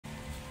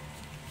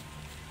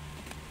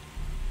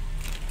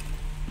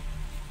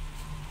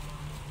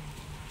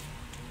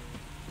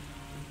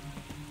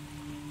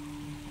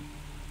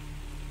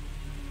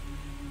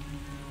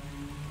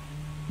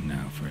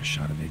for a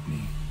shot of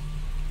Igni.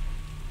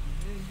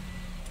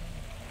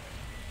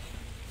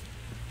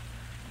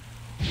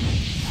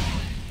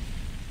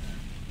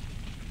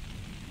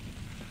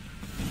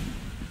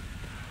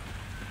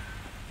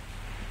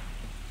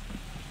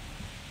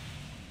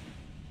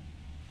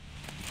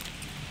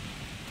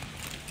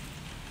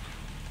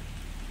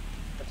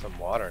 Got some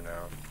water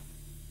now.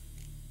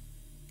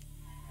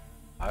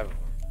 5 of them.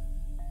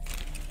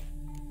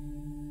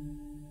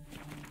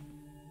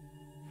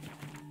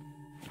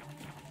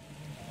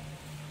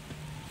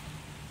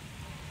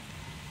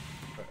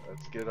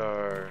 Let's get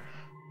our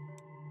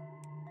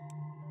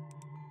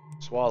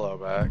swallow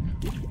back.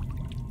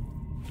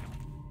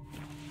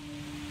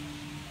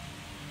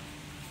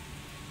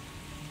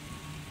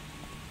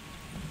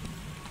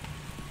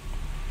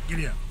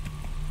 Giddy up.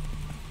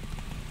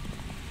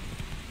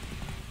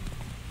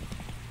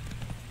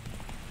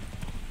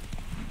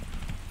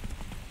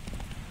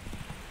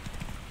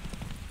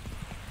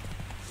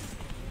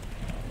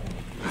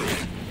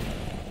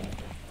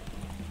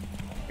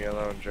 Me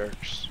alone,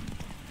 jerks.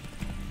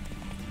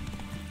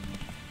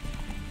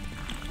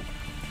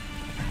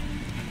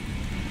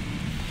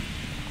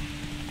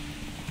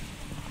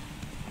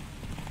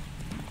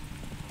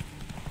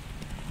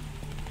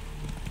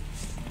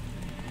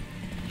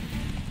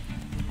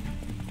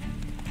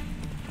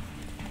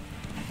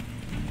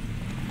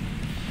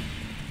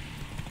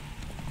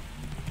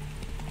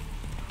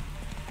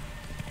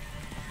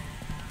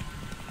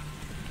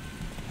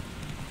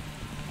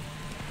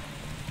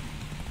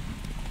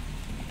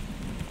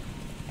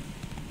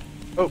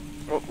 Oh,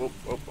 oh, oh,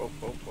 oh, oh,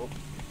 oh, oh.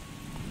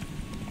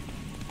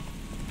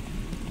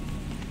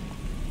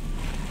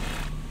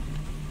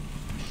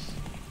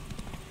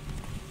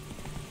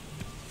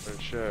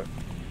 Good shit.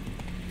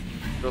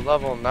 You're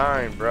level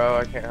 9, bro.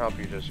 I can't help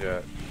you just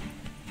yet.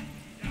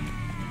 I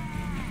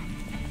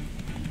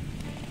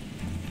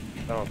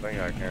don't think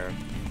I can.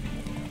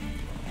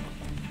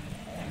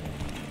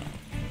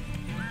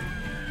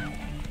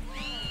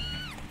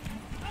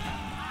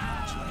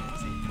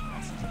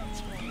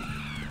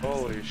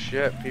 Holy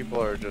shit,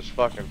 people are just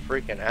fucking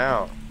freaking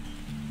out.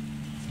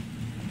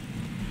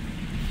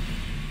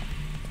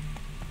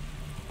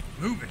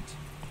 Move it.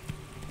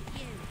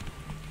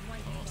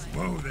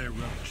 Whoa there,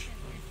 Roach.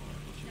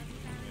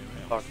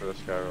 Talk to this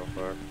guy real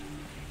quick.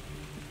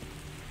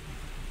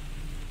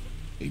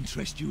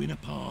 Interest you in a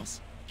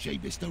pass?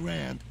 Cheapest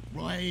around,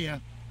 right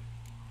here.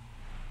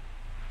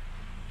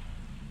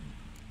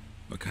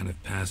 What kind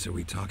of pass are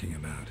we talking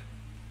about?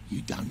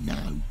 You don't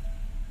know.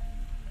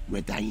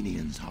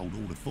 Redanians hold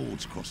all the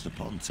fords across the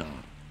Pontar.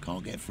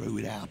 Can't get through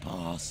without a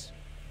pass.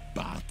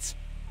 But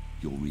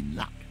you're in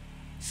luck.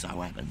 So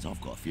happens I've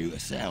got a few to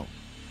sell.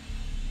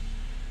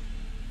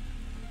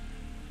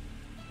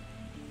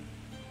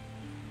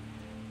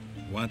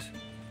 What?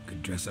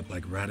 Could dress up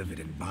like Radovid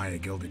and buy a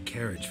gilded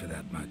carriage for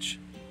that much.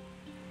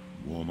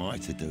 What am I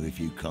to do if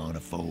you can't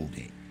afford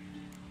it?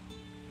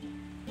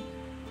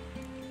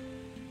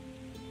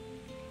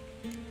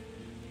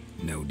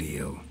 No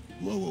deal.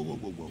 Whoa, whoa, whoa,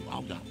 whoa, whoa,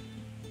 hold up.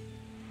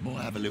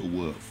 Might have a little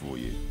work for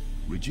you.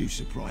 Reduce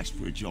the price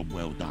for a job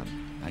well done,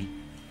 eh?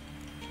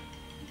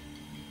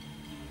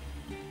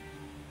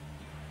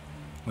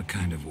 What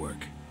kind of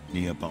work?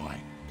 Nearby.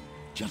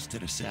 Just to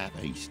the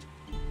southeast.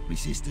 My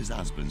sister's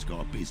husband's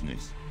got a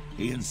business.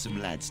 He and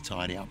some lads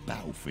tidy up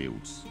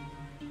battlefields.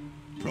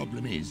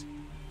 Problem is,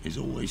 there's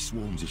always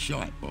swarms of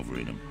shite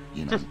bothering them.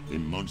 You know,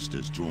 in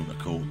monsters drawn to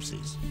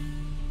corpses.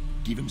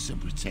 Give them some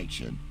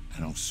protection,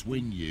 and I'll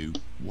swing you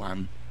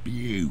one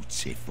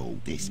beautiful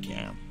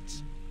discount.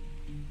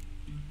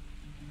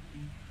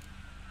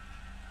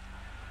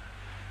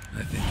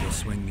 I think you'll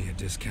swing me a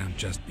discount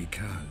just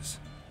because.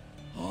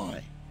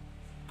 Aye.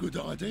 Good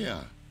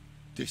idea.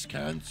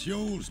 Discount's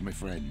yours, my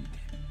friend.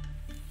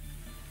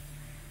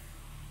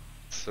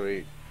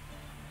 Sweet.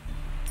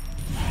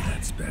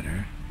 That's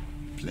better.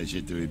 Pleasure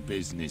doing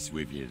business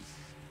with you.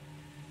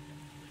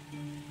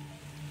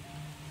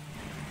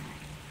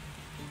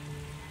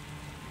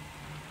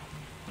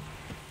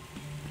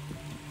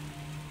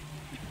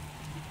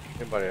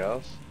 Anybody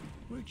else?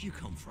 Where'd you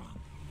come from?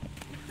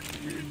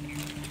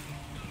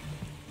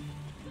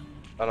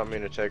 I don't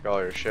mean to take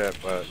all your shit,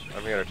 but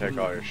I'm gonna take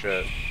all your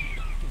shit.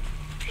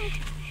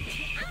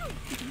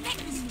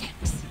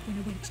 When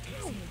a wench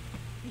takes ill,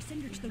 they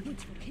send her to the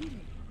woods for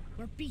kindling,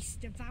 where beasts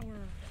devour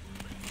her.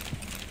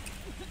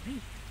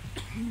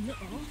 You look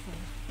awful.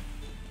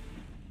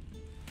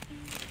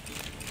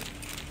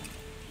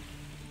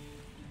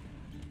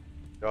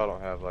 Y'all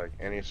don't have like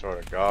any sort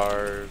of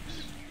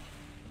guards.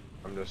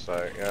 I'm just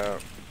like, yeah,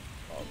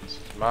 all this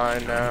is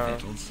mine now.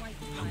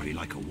 Hungry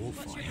like a wolf,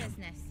 What's I your am.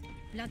 business?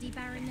 Bloody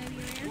Baron know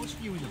you're here? What's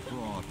new in the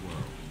broad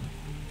world?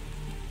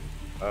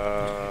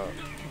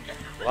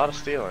 A lot of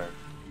stealing.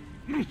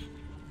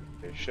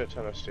 A shit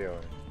ton of stealing.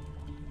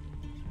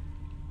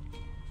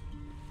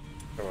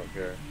 Come up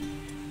here.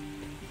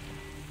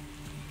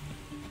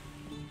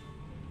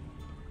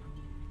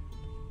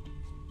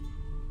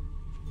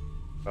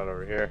 Not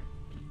over here.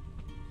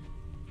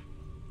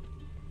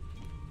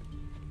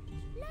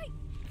 Like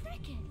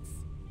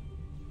crickets.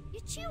 You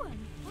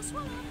We'll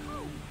swallow up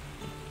whole.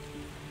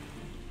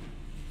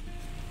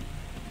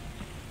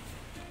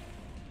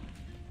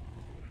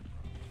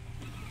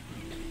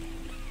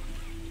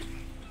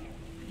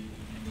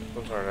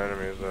 Those aren't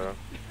enemies though.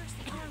 First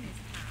the arm is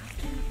past,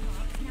 then the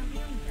fox, now the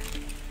under.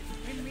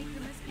 Grim Reaper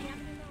must be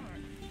having an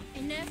arm.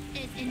 Enough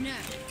is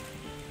enough.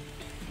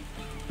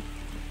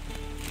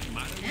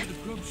 Matter where the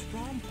grub's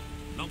from?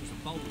 Long as the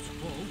bowl's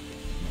full.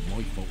 Not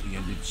my fault he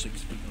ended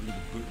 6 feet under the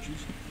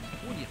birches.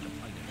 What do you have to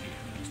pay the here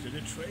instead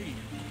of trade?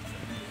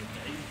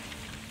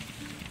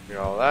 You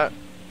know all that?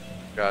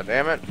 God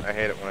damn it! I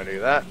hate it when I do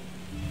that.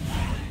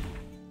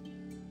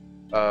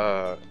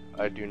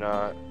 I do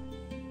not.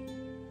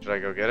 Should I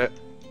go get it?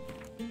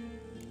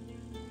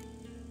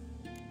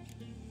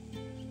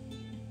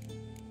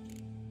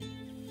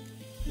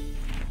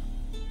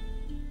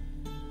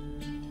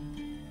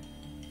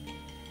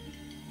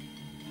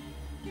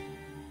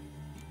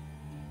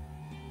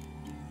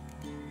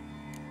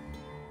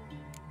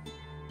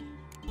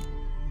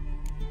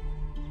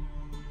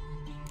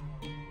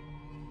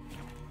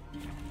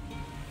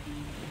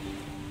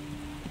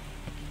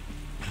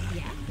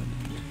 Yeah.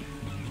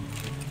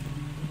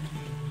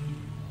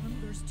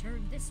 Hunger's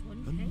turned this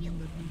one pale.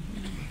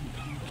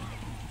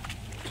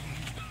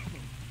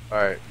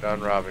 Alright,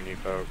 done robbing you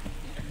folk.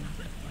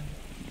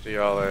 See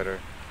y'all later.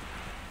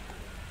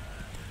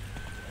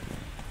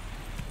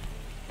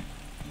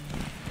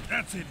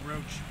 That's it,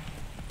 Roach.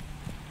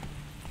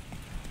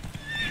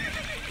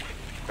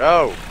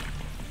 Go!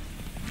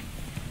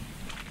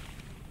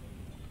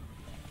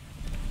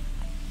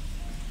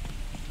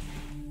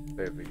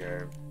 Save the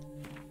game.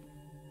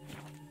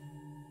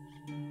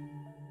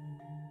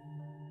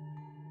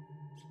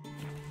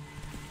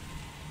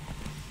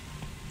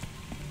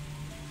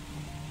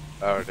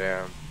 Oh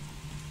damn.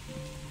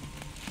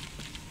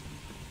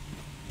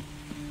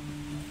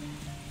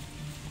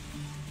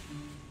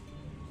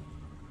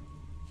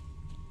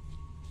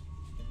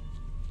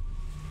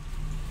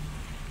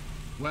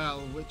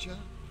 Well, Witcher,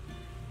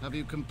 have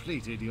you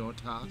completed your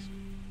task?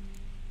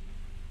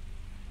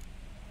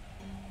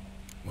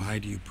 Why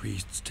do you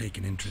priests take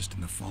an interest in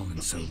the fallen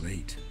so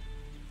late?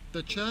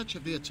 The Church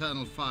of the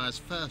Eternal Fire's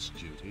first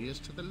duty is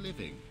to the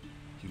living.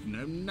 You've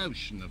no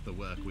notion of the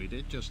work we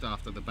did just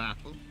after the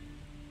battle.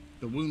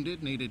 The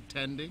wounded needed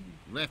tending,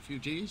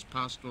 refugees,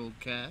 pastoral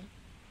care.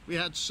 We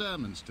had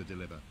sermons to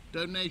deliver,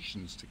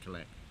 donations to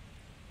collect.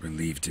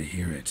 Relieved to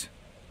hear it.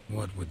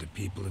 What would the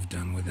people have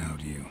done without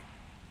you?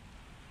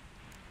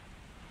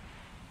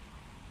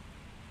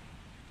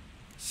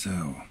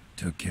 So,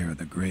 took care of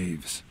the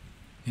graves.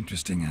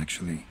 Interesting,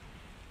 actually.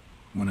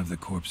 One of the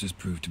corpses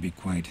proved to be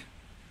quite,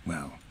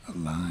 well,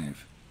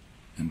 alive.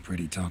 And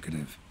pretty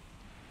talkative.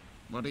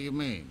 What do you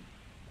mean?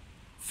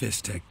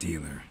 Fistech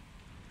dealer.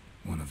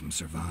 One of them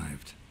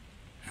survived.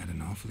 Had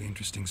an awfully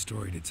interesting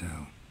story to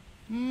tell.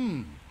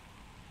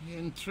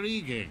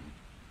 Intriguing.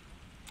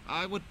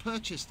 I would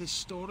purchase this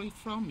story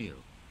from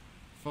you.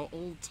 For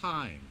all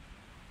time.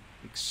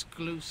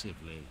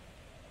 Exclusively.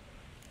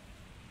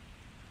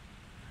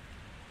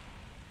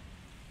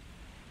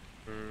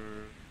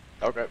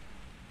 Okay.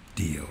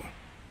 Deal.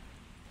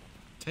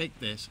 Take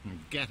this and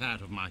get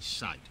out of my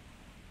sight.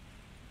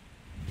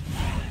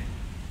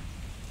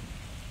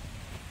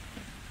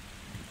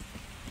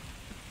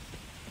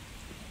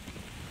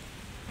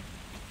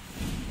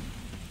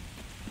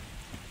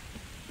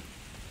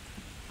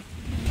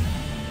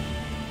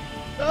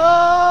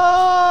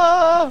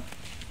 Ah!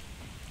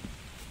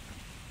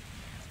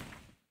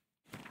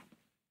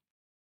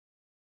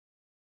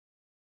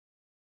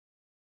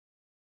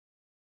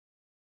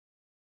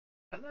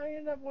 How did I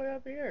end up way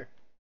up here?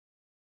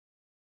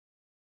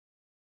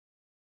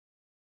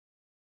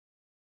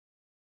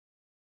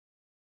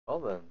 Well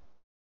then.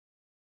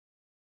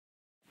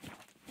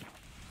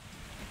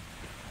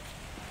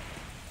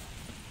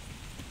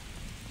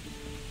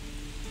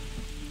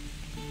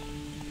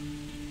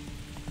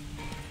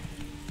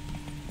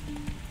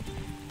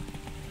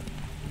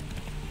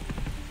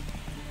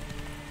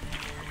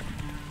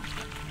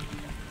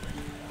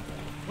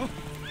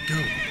 Go.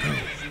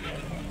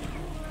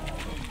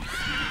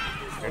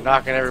 You're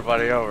knocking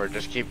everybody over,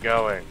 just keep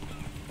going.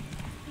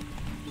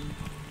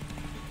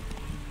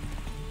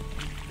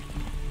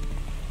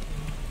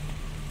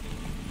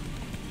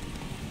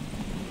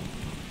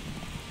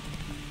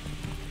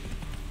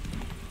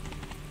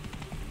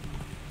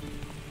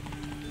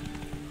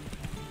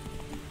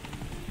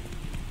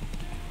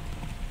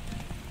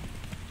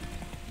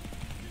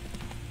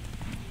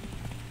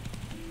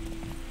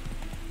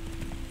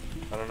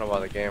 I don't know why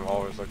the game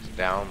always looks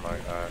down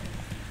like that.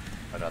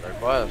 Another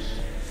quest.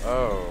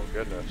 Oh,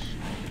 goodness.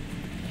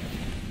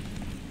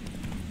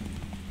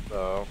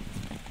 So.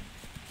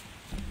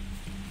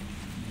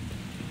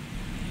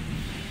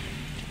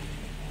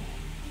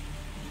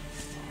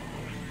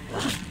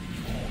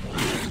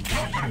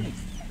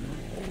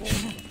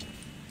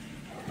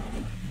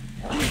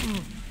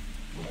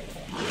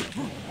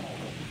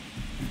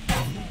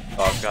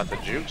 Oh, I've got the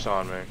jukes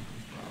on me.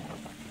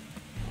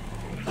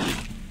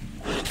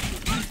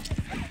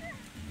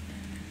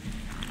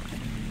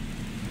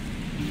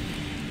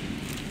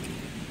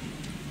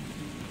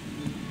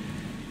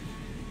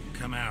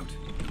 Come out.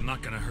 I'm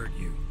not gonna hurt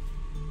you.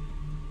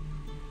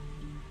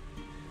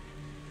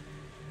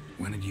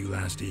 When did you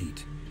last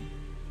eat?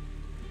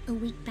 A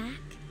week back,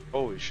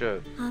 Holy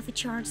shit. half a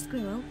charred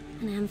squirrel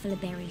and a handful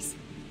of berries.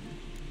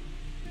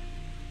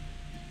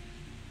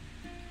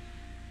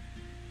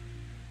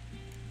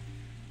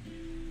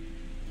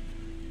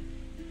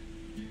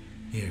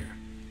 Here.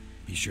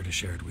 Be sure to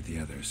share it with the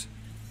others.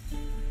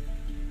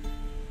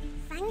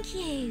 Thank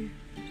you.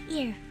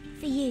 Here,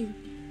 for you.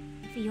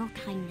 For your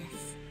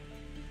kindness.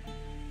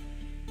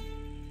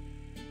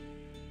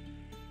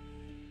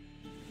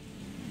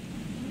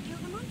 Can you kill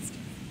the monster?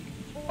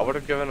 I would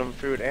have given him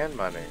food and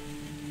money.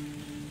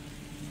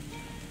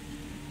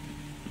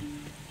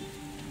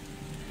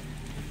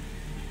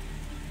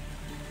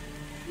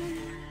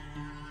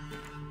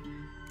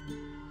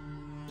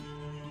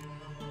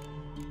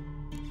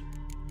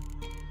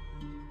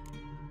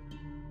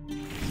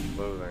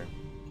 Clothing.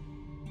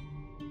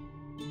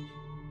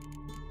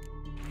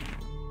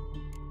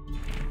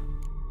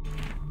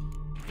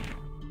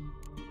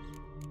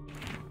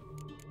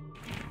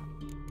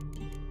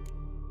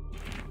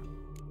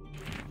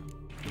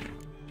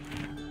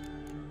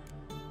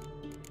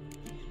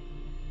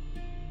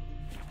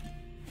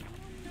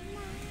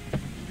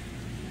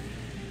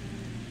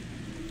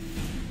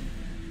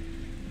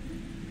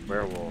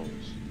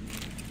 Werewolves.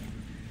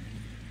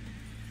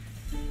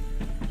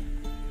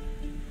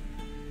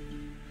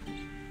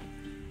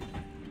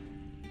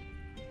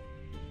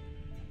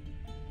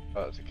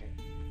 Oh, it's a king.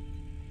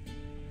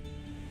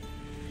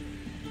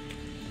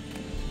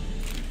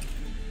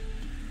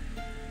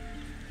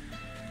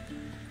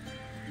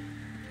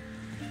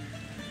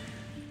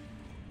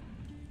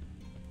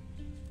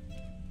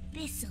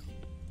 Thistle.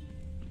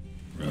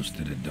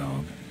 Roasted a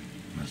dog.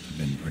 Must have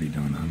been pretty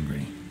darn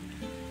hungry.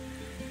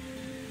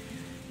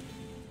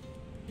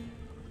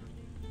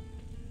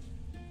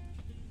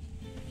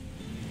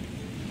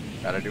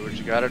 Gotta do what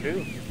you gotta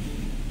do.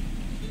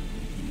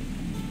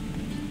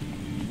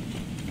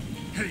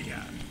 Hey, ya!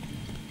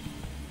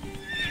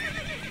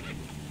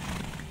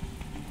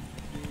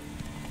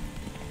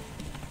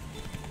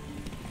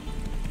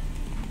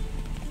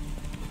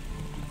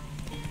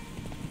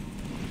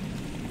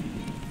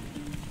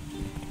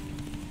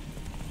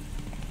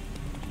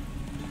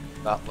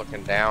 Not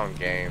looking down,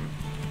 game.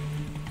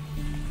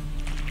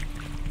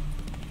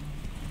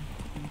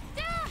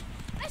 Ah!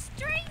 A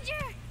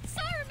stranger!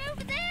 Saw him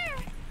over there!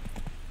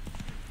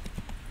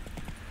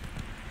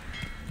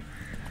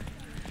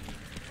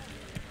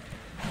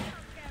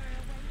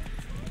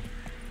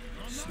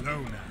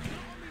 Slow now.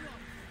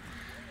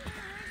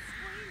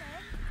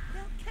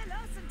 They'll kill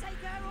us and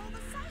take her all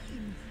the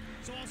same.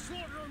 So I'll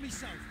slaughter her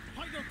myself.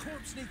 Hide her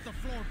corpse beneath the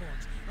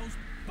floorboards. Those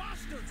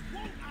bastards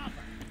won't have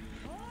her.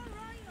 All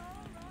right,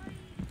 all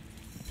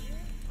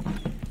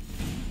right.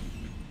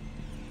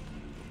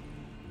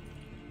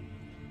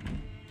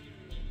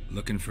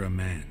 Looking for a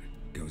man.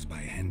 Goes by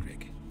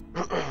Hendrik.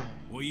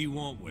 What do you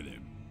want with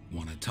him?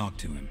 Want to talk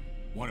to him.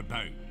 What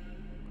about?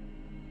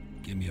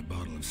 Give me a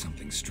bottle of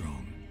something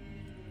strong.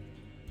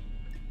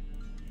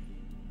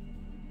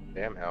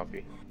 Damn,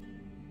 Halfie.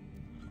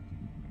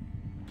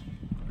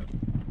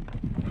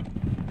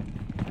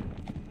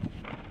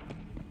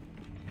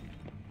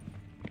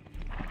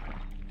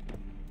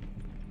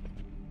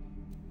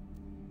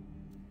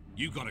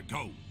 You gotta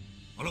go.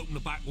 I'll open the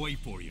back way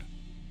for you.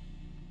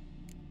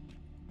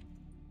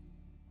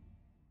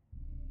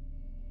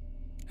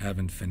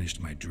 Haven't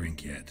finished my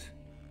drink yet.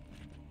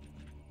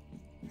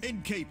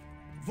 Innkeep,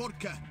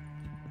 vodka.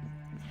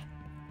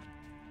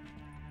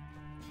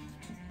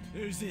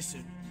 Who's this?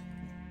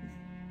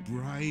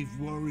 Brave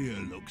warrior,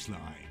 looks like.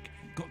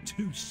 Got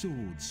 2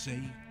 swords,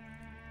 see?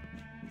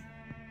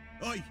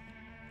 Oi,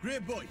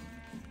 great boy.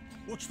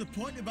 What's the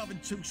point of having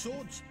 2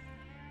 swords?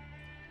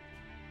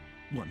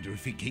 Wonder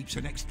if he keeps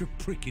an extra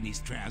prick in his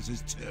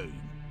trousers too.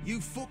 You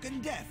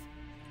fucking deaf?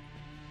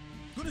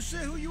 Gonna say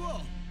who you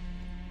are?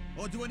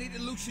 Or do I need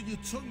to loosen your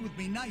tongue with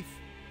me knife?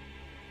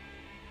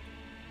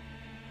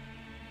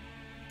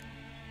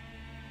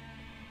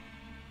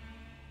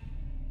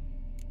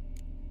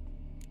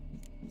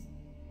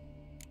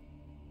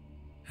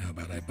 How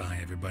about I buy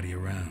everybody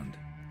around?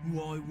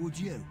 Why would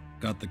you?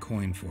 Got the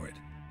coin for it.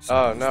 Oh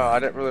Simple as no, that. I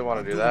didn't really want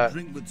to do Don't that.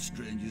 drink with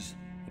strangers.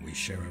 We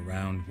share a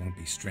round, won't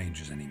be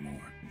strangers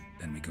anymore.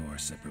 Then we go our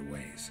separate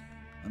ways.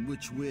 And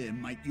which way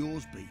might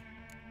yours be?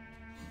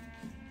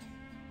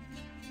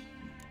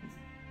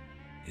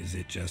 Is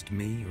it just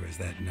me, or is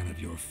that none of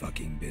your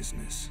fucking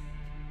business?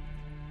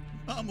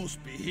 I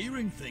must be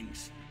hearing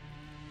things.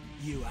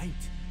 You ain't.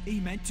 He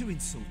meant to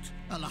insult.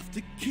 I'll have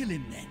to kill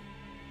him then.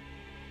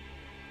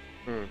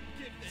 Hmm.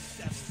 Give the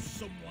devil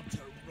someone to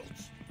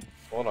rot.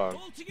 Hold on.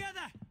 All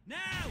together, now!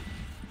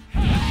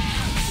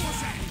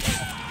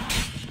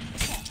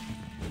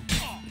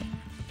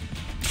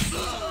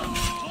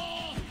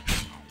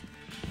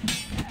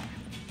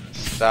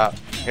 Stop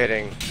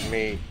hitting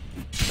me,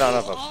 son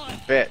of a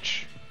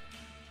bitch.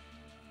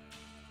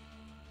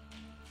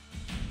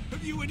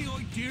 Have you any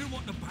idea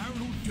what the Baron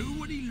will do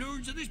when he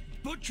learns of this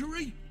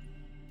butchery?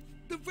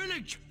 The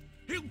village!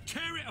 He'll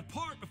tear it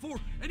apart before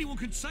anyone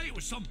can say it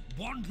was some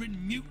wandering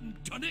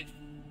mutant done it.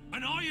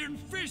 An iron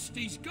fist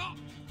he's got.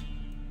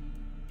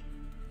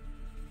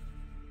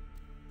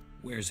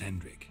 Where's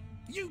Hendrik?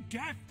 You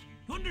deaf?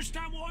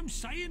 Understand what I'm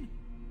saying?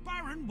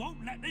 Baron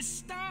won't let this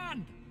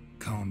stand.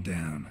 Calm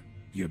down.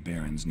 Your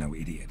Baron's no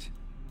idiot.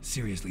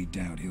 Seriously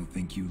doubt he'll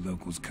think you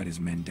locals cut his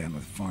men down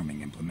with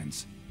farming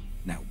implements.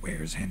 Now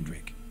where's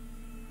Hendrik?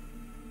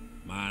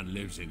 Man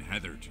lives in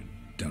Heatherton.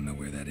 Don't know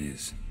where that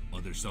is.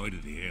 Other side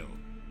of the hill.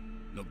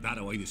 Looked that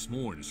away this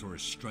morning, saw a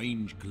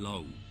strange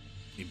glow.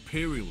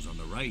 Imperials on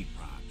the raid,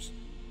 perhaps.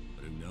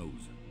 But who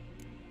knows?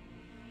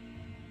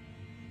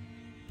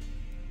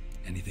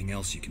 Anything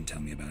else you can tell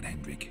me about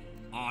Hendrik?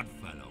 Odd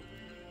fellow.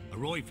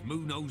 Arrived from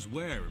who knows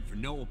where and for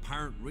no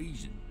apparent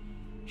reason.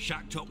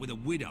 Shacked up with a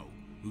widow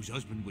whose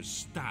husband was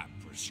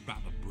stabbed for a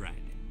scrap of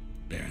bread.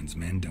 Baron's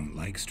men don't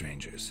like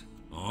strangers.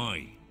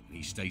 Aye, and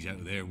he stays out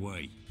of their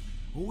way.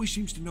 Always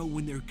seems to know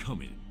when they're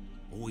coming.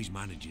 Always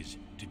manages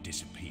to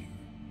disappear.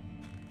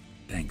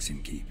 Thanks,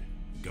 Innkeep.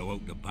 Go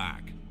out the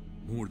back.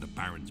 More of the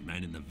Baron's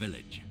men in the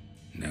village.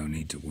 No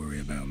need to worry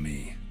about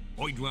me.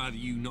 I'd rather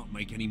you not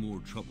make any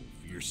more trouble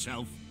for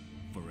yourself,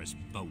 for us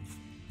both.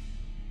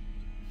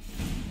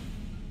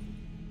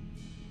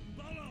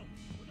 Follow!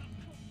 What the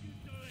fuck you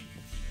doing?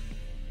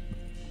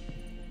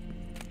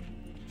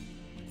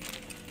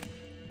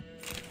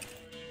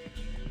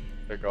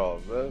 Take all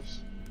of this.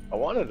 I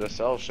wanted to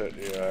sell shit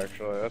to you,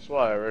 actually. That's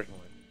why I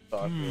originally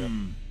talked to you.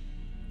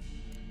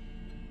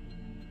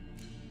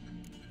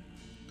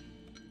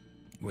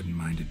 Wouldn't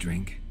mind a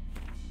drink?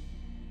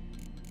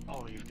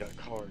 Oh, you've got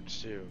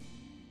cards too.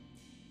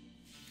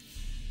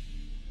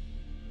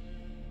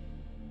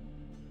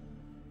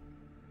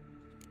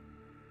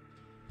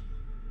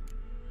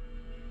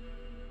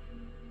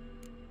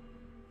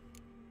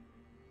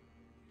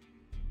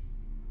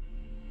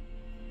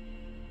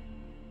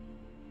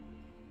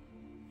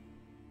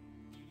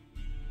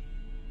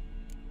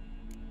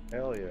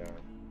 Hell yeah.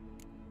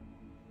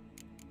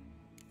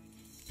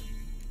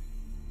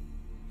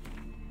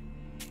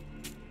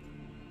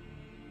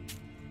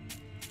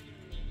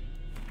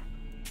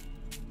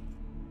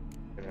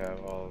 Can have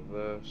all of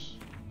this.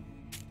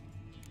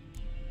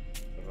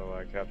 Don't know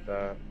why I kept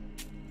that.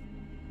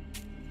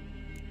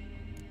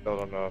 Still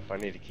don't know if I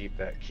need to keep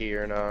that key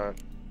or not.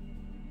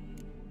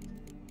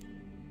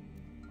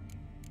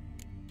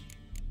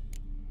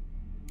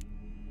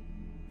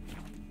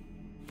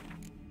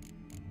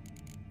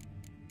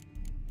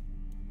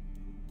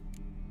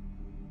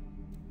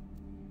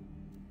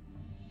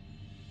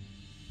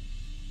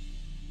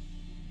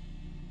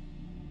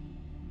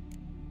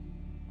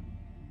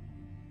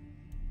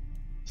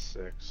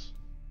 Six.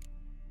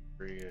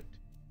 Read it.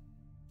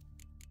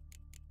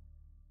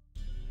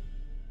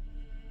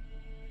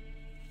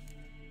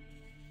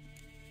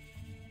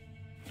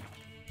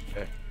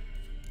 Okay.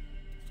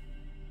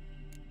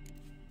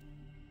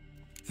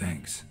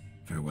 Thanks.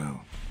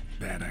 Farewell.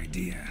 Bad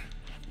idea.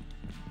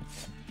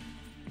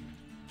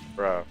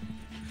 Bro.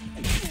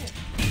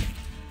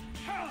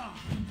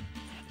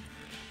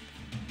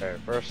 Okay,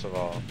 first of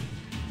all.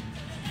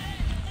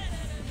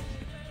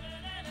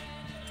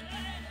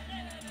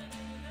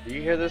 Do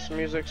you hear this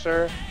music,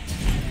 sir?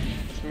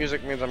 This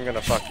music means I'm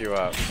gonna fuck you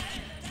up.